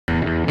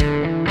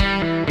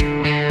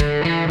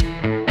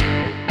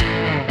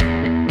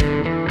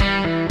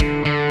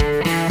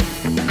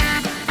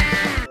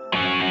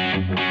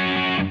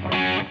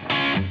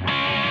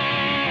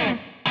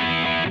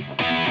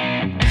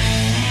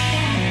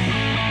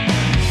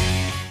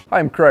Hi,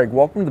 I'm Craig.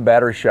 Welcome to the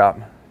battery shop.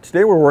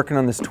 Today we're working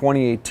on this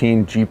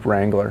 2018 Jeep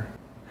Wrangler.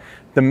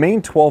 The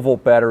main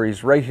 12-volt battery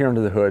is right here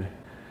under the hood.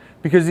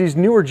 Because these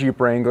newer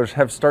Jeep Wranglers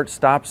have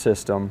start-stop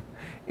system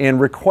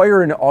and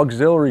require an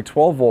auxiliary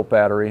 12-volt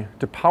battery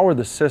to power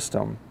the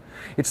system.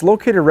 It's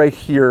located right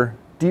here,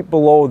 deep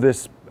below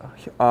this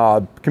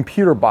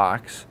computer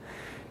box,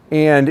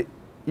 and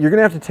you're going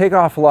to have to take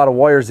off a lot of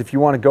wires if you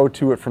want to go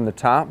to it from the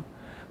top,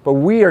 but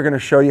we are going to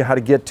show you how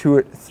to get to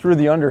it through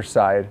the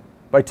underside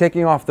by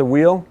taking off the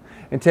wheel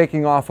and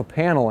taking off a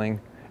paneling,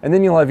 and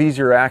then you'll have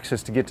easier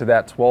access to get to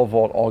that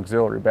 12-volt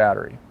auxiliary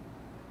battery.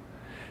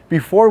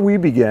 Before we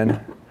begin,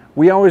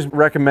 we always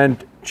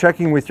recommend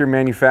checking with your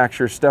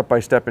manufacturer's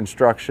step-by-step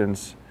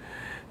instructions.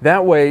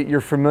 That way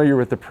you're familiar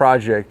with the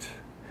project,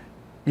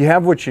 you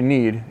have what you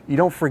need, you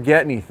don't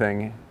forget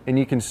anything, and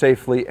you can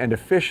safely and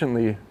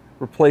efficiently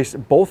replace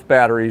both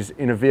batteries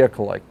in a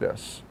vehicle like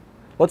this.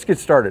 Let's get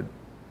started.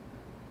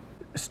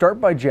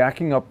 Start by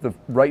jacking up the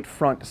right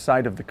front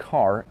side of the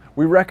car.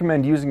 We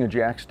recommend using a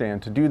jack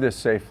stand to do this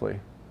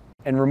safely,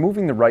 and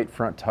removing the right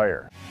front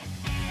tire.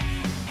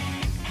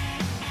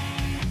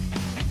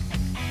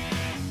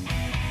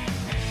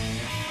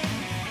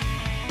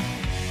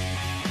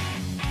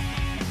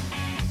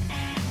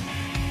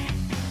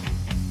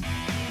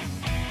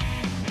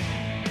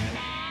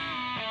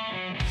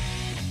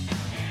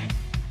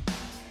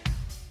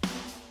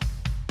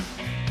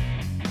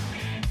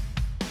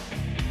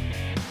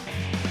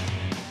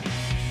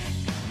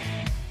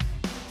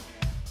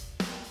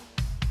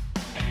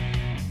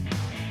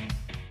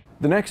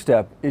 The next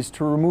step is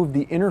to remove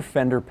the inner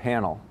fender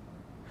panel.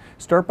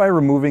 Start by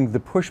removing the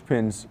push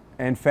pins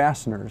and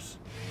fasteners.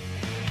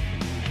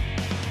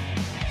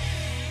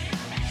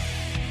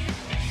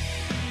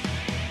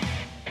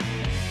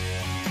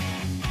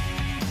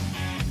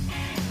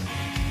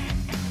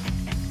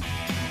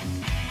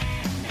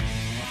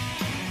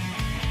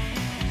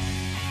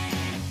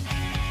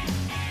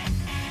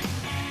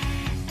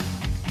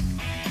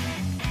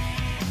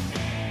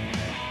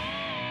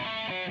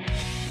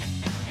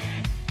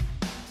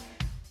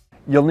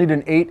 You'll need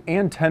an 8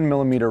 and 10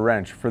 millimeter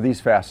wrench for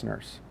these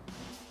fasteners.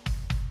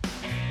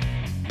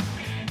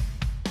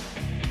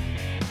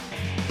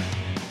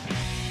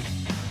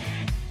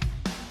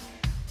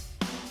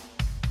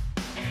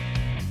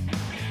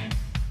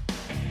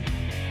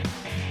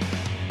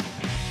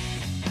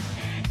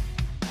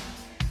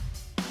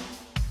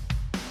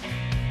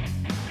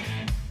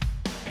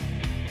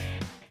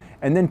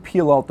 And then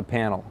peel out the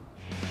panel.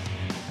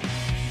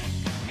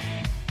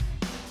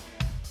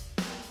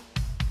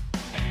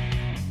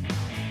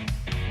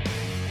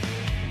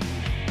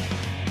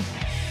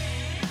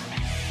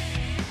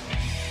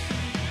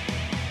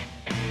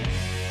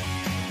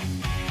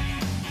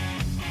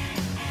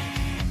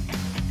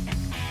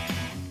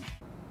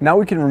 Now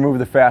we can remove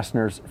the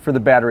fasteners for the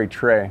battery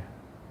tray.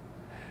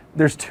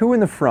 There's 2 in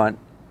the front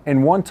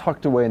and 1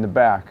 tucked away in the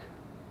back.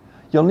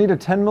 You'll need a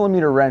 10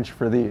 millimeter wrench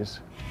for these.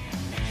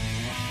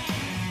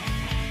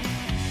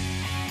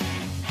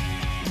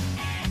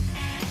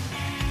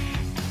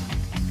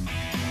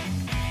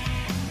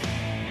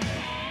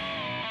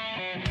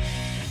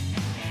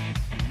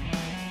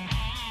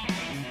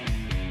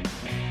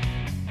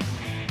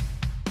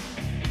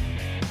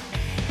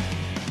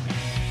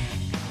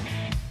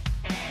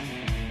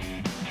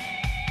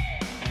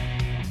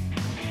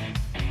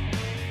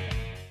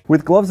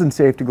 With gloves and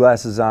safety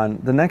glasses on,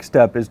 the next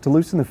step is to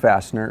loosen the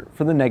fastener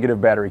for the negative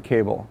battery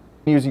cable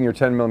using your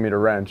 10 millimeter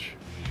wrench.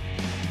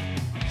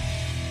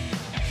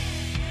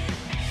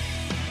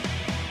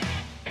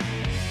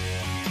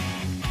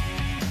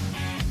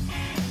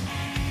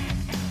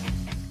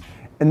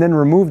 And then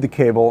remove the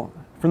cable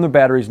from the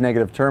battery's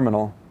negative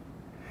terminal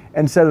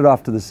and set it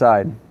off to the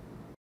side.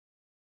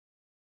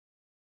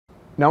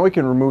 Now we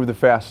can remove the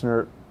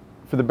fastener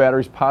for the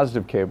battery's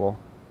positive cable,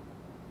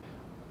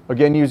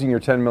 again using your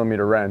 10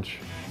 millimeter wrench.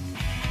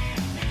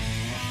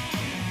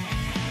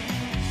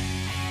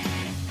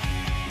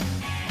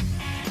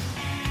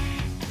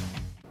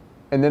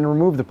 And then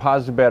remove the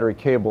positive battery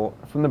cable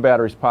from the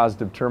battery's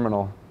positive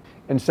terminal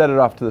and set it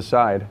off to the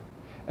side.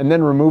 And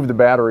then remove the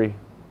battery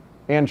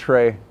and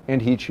tray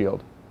and heat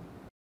shield.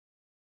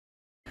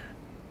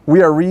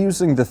 We are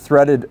reusing the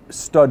threaded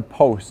stud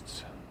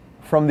posts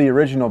from the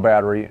original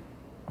battery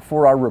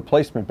for our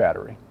replacement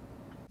battery.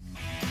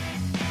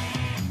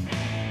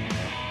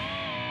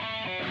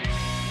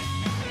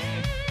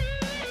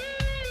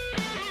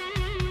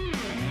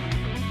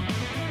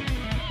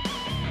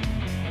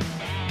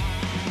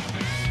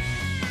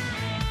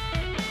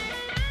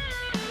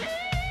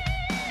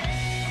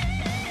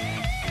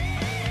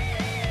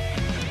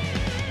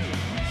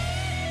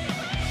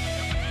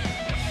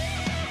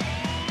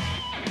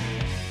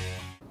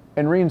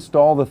 And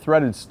reinstall the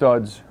threaded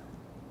studs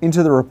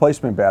into the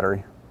replacement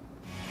battery.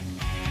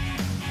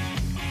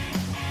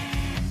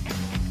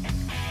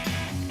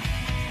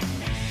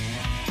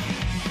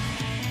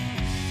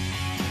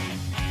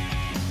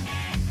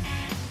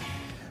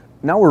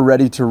 Now we're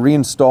ready to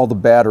reinstall the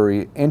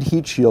battery and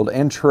heat shield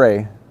and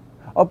tray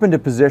up into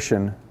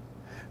position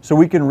so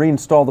we can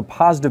reinstall the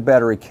positive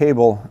battery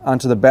cable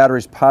onto the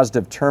battery's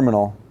positive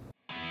terminal.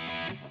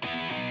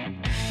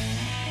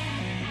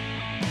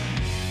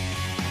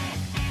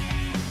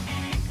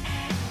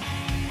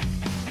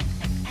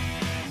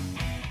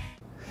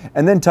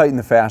 And then tighten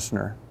the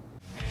fastener.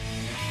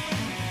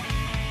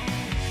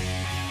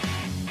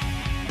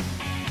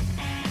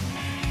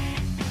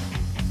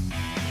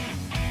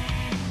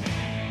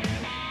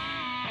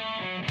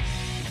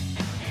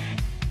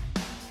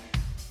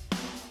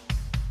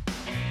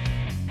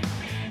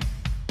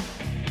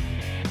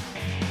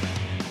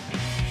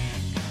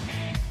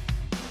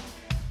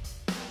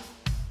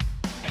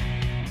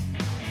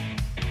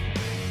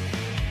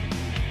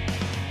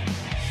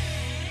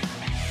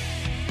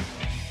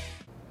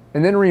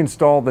 And then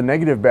reinstall the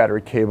negative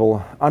battery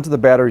cable onto the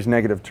battery's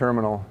negative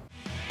terminal.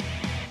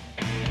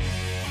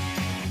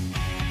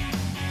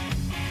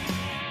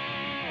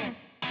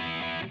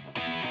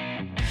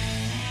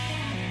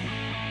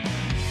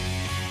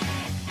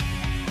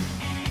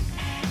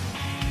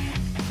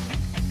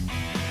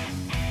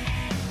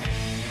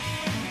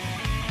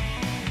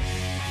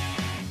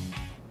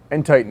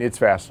 And tighten its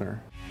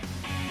fastener.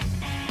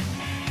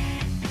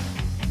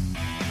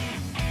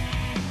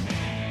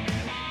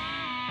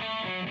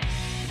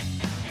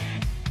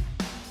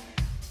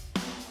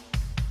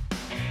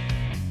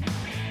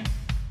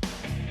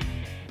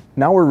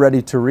 Now we're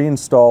ready to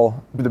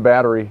reinstall the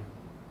battery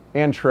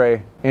and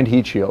tray and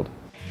heat shield.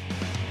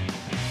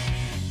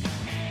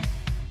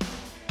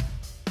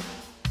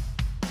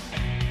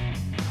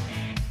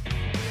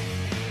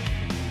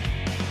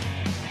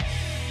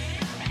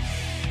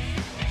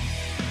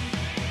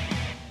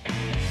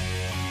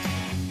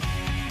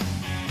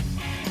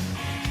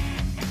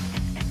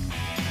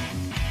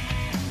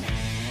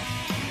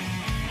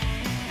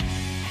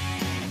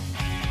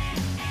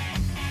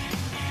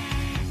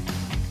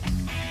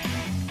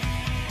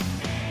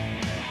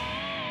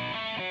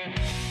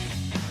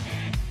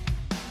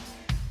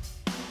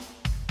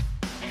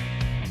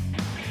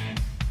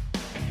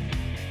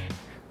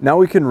 Now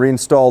we can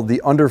reinstall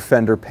the under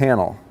fender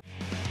panel.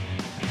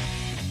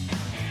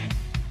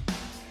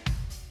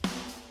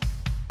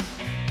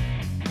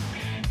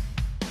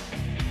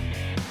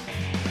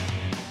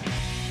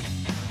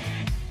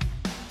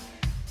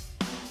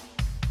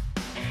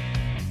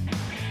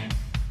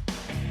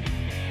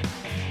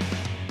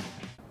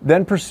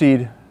 Then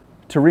proceed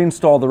to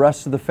reinstall the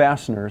rest of the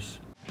fasteners.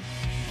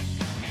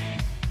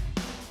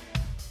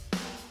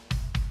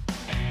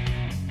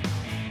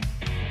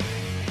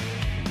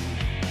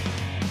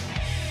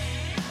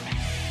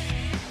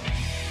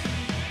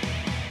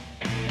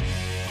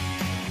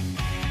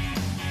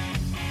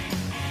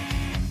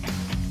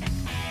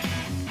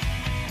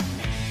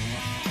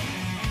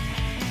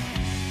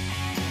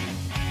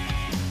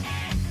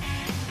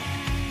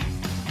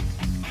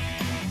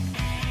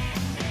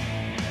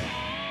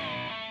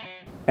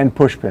 And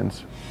push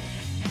pins.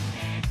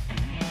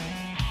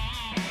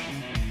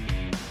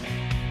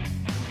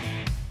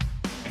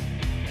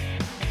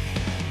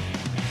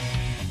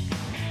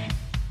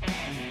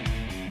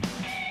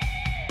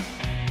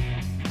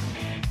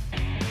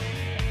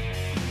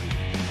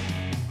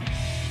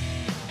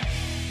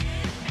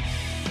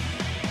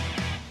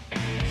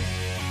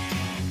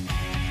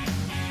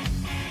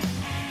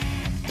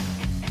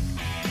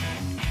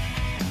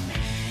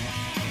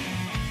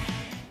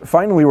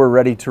 Finally, we're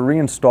ready to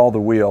reinstall the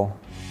wheel.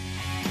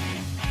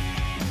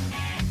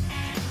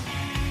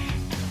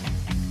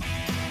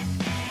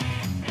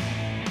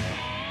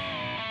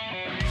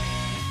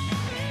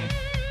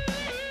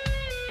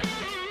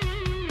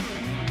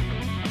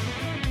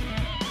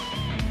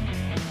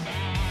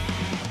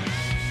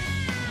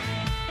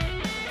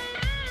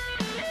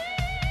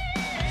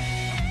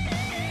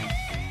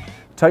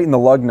 Tighten the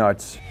lug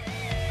nuts.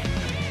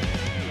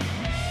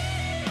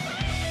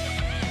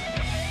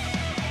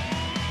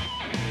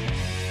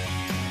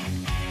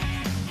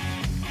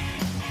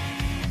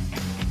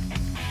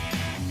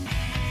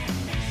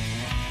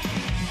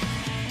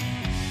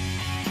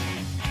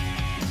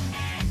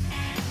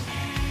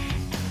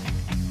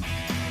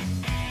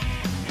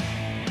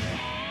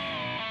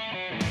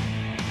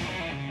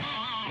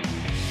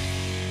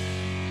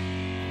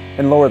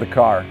 And lower the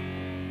car.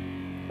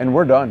 And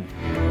we're done.